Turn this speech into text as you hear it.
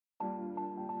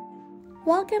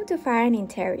Welcome to Farm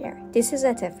Interior. This is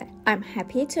Atefeh. I'm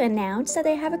happy to announce that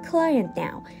I have a client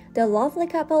now. The lovely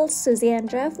couple Susie and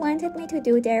Jeff wanted me to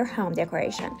do their home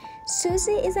decoration.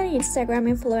 Susie is an Instagram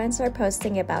influencer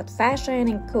posting about fashion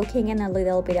and cooking and a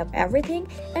little bit of everything,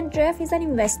 and Jeff is an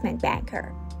investment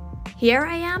banker. Here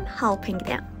I am helping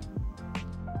them.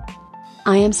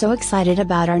 I am so excited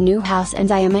about our new house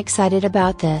and I am excited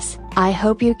about this. I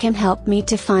hope you can help me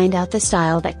to find out the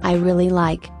style that I really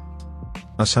like.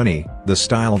 Honey, the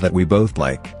style that we both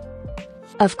like.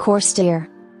 Of course, dear.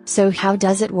 So how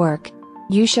does it work?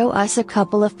 You show us a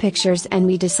couple of pictures and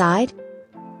we decide?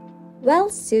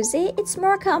 Well, Susie, it's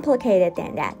more complicated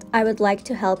than that. I would like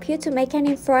to help you to make an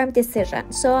informed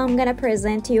decision. So I'm gonna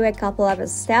present to you a couple of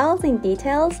styles in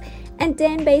details, and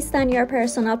then based on your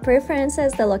personal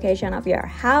preferences, the location of your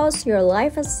house, your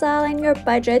lifestyle, and your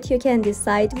budget, you can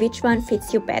decide which one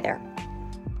fits you better.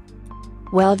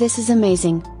 Well, this is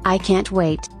amazing. I can't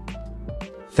wait.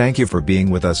 Thank you for being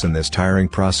with us in this tiring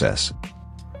process.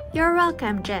 You're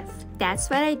welcome, Jeff. That's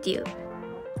what I do.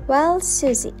 Well,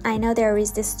 Susie, I know there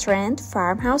is this trend,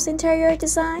 farmhouse interior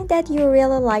design, that you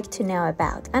really like to know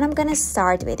about, and I'm gonna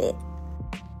start with it.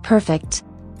 Perfect.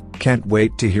 Can't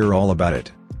wait to hear all about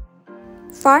it.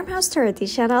 Farmhouse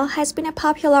traditional has been a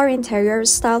popular interior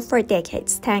style for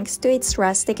decades thanks to its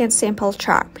rustic and simple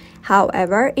charm.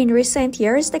 However, in recent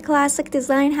years, the classic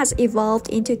design has evolved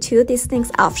into two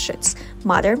distinct offshoots,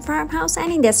 modern farmhouse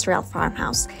and industrial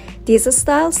farmhouse. These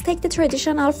styles take the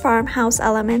traditional farmhouse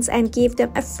elements and give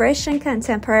them a fresh and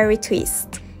contemporary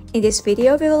twist. In this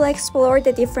video, we will explore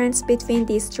the difference between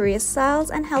these three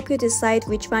styles and help you decide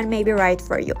which one may be right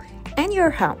for you and your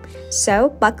home. So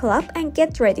buckle up and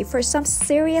get ready for some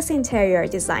serious interior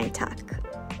design talk.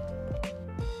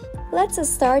 Let's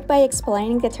start by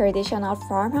explaining the traditional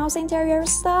farmhouse interior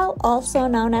style, also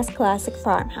known as classic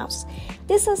farmhouse.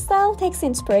 This style takes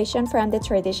inspiration from the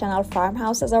traditional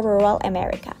farmhouses of rural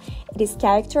America. It is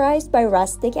characterized by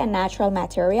rustic and natural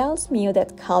materials,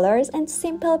 muted colors, and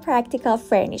simple practical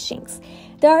furnishings.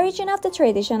 The origin of the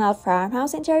traditional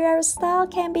farmhouse interior style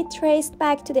can be traced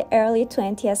back to the early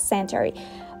 20th century,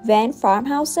 when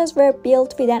farmhouses were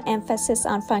built with an emphasis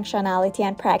on functionality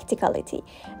and practicality.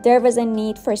 There was a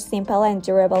need for simple and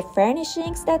durable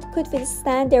furnishings that could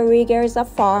withstand the rigors of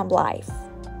farm life.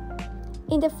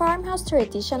 In the farmhouse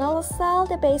traditional style,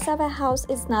 the base of a house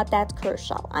is not that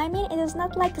crucial. I mean, it is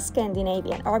not like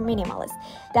Scandinavian or minimalist,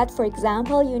 that for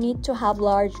example, you need to have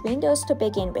large windows to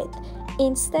begin with.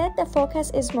 Instead, the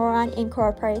focus is more on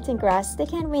incorporating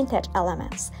rustic and vintage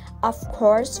elements. Of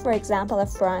course, for example, a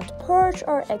front porch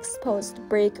or exposed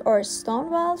brick or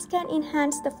stone walls can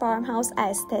enhance the farmhouse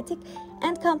aesthetic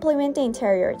and complement the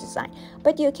interior design,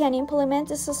 but you can implement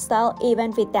this style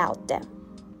even without them.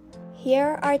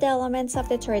 Here are the elements of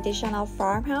the traditional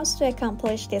farmhouse to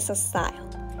accomplish this style.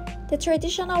 The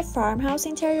traditional farmhouse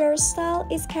interior style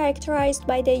is characterized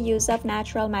by the use of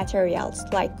natural materials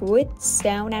like wood,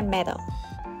 stone, and metal.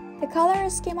 The color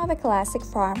scheme of a classic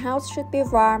farmhouse should be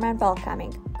warm and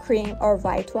welcoming. Cream or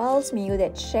white walls,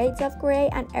 muted shades of gray,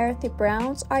 and earthy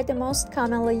browns are the most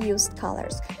commonly used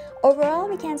colors. Overall,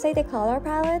 we can say the color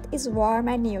palette is warm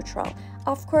and neutral.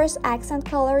 Of course, accent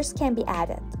colors can be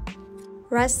added.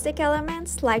 Rustic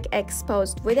elements like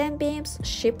exposed wooden beams,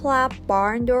 shiplap,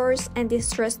 barn doors, and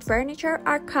distressed furniture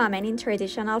are common in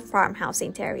traditional farmhouse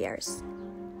interiors.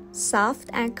 Soft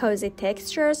and cozy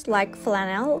textures like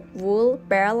flannel, wool,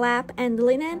 burlap, and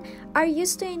linen are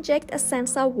used to inject a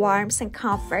sense of warmth and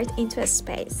comfort into a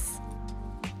space.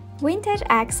 Vintage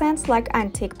accents like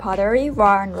antique pottery,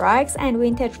 worn rugs, and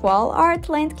vintage wall art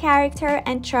lend character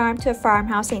and charm to a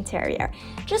farmhouse interior.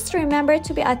 Just remember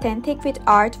to be authentic with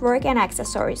artwork and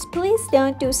accessories. Please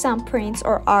don't do some prints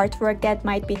or artwork that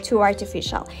might be too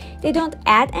artificial. They don't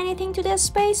add anything to the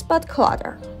space but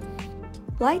clutter.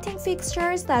 Lighting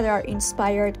fixtures that are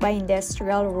inspired by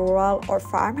industrial, rural, or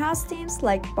farmhouse themes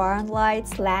like barn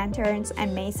lights, lanterns,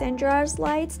 and mason jars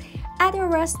lights add a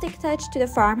rustic touch to the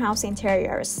farmhouse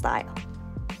interior style.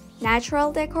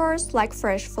 Natural decors like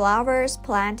fresh flowers,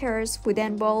 planters,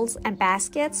 wooden bowls, and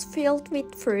baskets filled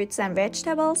with fruits and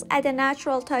vegetables add a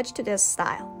natural touch to this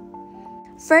style.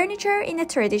 Furniture in a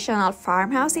traditional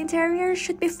farmhouse interior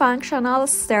should be functional,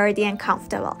 sturdy, and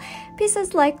comfortable.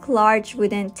 Pieces like large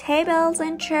wooden tables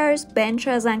and chairs,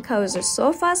 benches, and cozy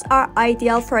sofas are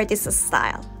ideal for this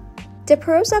style. The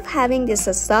pros of having this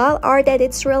style are that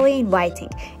it's really inviting.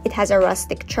 It has a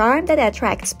rustic charm that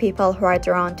attracts people who are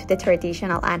drawn to the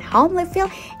traditional and homely feel,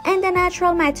 and the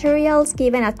natural materials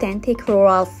give an authentic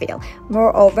rural feel.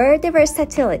 Moreover, the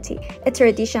versatility. A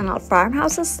traditional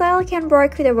farmhouse style can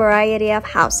work with a variety of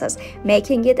houses,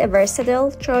 making it a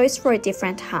versatile choice for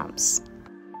different homes.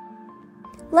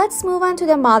 Let's move on to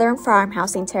the modern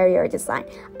farmhouse interior design.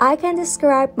 I can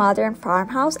describe modern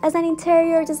farmhouse as an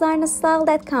interior design style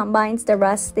that combines the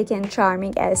rustic and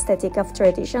charming aesthetic of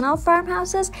traditional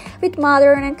farmhouses with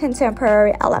modern and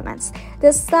contemporary elements.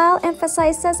 The style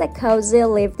emphasizes a cozy,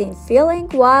 lived-in feeling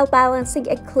while balancing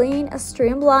a clean,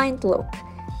 streamlined look,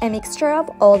 a mixture of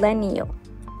old and new.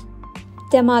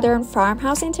 The modern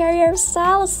farmhouse interior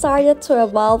style started to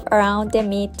evolve around the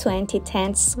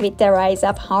mid-2010s with the rise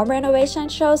of home renovation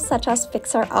shows such as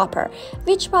Fixer Upper,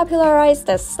 which popularized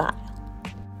the style.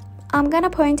 I'm gonna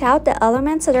point out the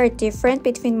elements that are different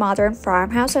between modern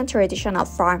farmhouse and traditional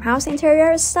farmhouse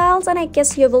interior styles, and I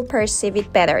guess you will perceive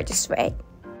it better this way.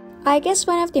 I guess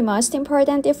one of the most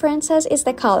important differences is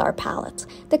the color palette.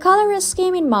 The color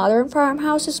scheme in modern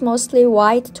farmhouse is mostly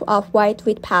white to off-white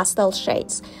with pastel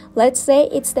shades. Let's say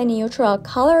it's the neutral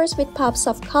colors with pops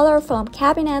of color from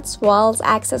cabinets, walls,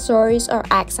 accessories, or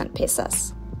accent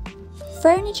pieces.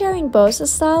 Furniture in both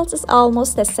styles is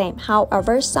almost the same,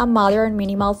 however, some modern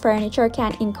minimal furniture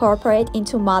can incorporate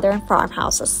into modern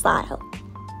farmhouse style.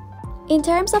 In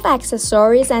terms of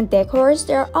accessories and decors,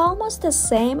 they're almost the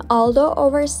same, although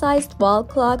oversized wall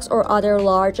clocks or other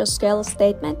large-scale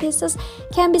statement pieces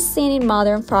can be seen in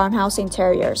modern farmhouse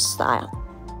interior style.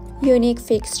 Unique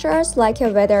fixtures like a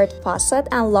weathered faucet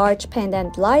and large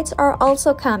pendant lights are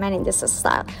also common in this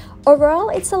style. Overall,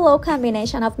 it's a low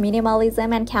combination of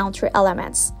minimalism and country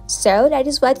elements, so that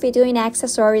is what we do in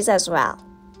accessories as well.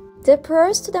 The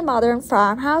pros to the modern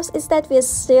farmhouse is that we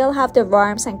still have the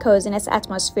warmth and coziness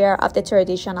atmosphere of the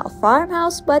traditional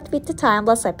farmhouse, but with the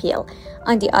timeless appeal.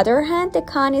 On the other hand, the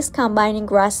con is combining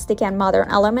rustic and modern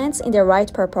elements in the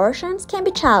right proportions can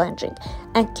be challenging,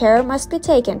 and care must be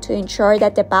taken to ensure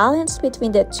that the balance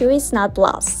between the two is not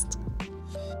lost.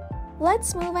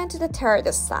 Let's move on to the third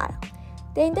style.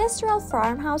 The industrial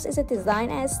farmhouse is a design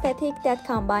aesthetic that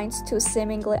combines two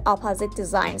seemingly opposite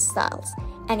design styles,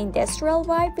 an industrial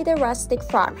vibe with a rustic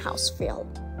farmhouse feel.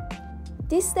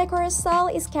 This decor style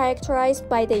is characterized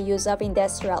by the use of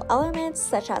industrial elements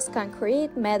such as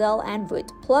concrete, metal, and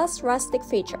wood, plus rustic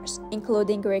features,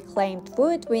 including reclaimed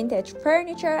wood, vintage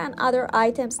furniture, and other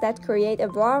items that create a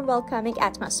warm, welcoming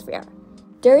atmosphere.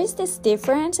 There is this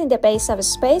difference in the base of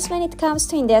space when it comes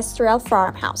to industrial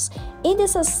farmhouse. In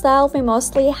this style, we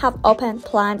mostly have open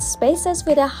planned spaces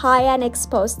with a high and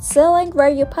exposed ceiling where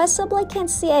you possibly can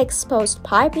see exposed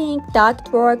piping,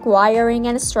 ductwork, wiring,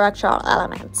 and structural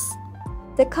elements.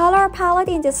 The color palette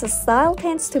in this style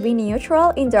tends to be neutral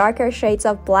in darker shades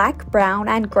of black, brown,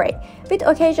 and gray, with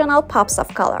occasional pops of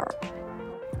color.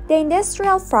 The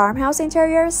industrial farmhouse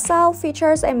interior style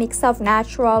features a mix of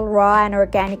natural, raw, and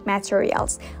organic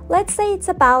materials. Let's say it's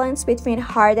a balance between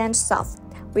hard and soft,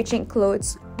 which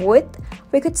includes wood.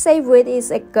 We could say wood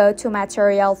is a go-to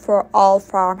material for all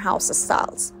farmhouse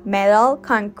styles. Metal,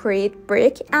 concrete,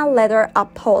 brick, and leather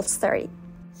upholstery.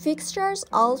 Fixtures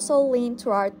also lean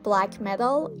toward black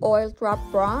metal, oil-drop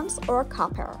bronze, or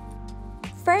copper.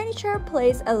 Furniture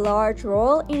plays a large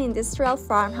role in industrial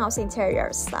farmhouse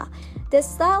interior style. The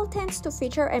style tends to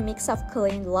feature a mix of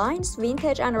clean lines,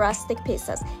 vintage and rustic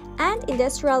pieces, and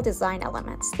industrial design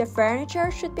elements. The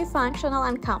furniture should be functional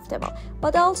and comfortable,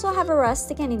 but also have a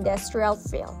rustic and industrial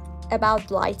feel. About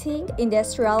lighting,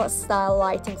 industrial-style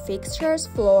lighting fixtures,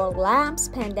 floor lamps,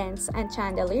 pendants, and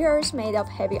chandeliers made of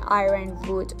heavy iron,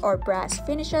 wood, or brass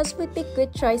finishes would be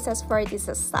good choices for this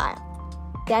style.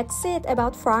 That's it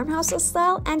about farmhouse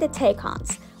style and the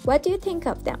take-ons. What do you think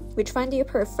of them? Which one do you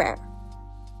prefer?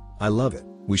 I love it.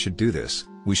 We should do this.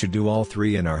 We should do all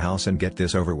three in our house and get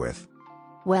this over with.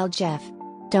 Well, Jeff,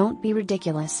 don't be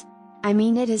ridiculous. I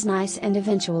mean, it is nice and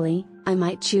eventually, I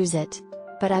might choose it.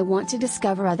 But I want to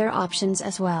discover other options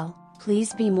as well.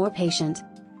 Please be more patient.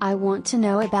 I want to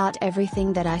know about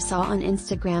everything that I saw on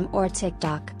Instagram or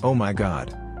TikTok. Oh my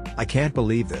god. I can't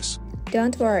believe this.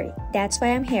 Don't worry, that's what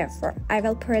I'm here for. I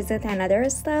will present another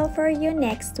style for you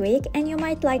next week and you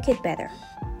might like it better.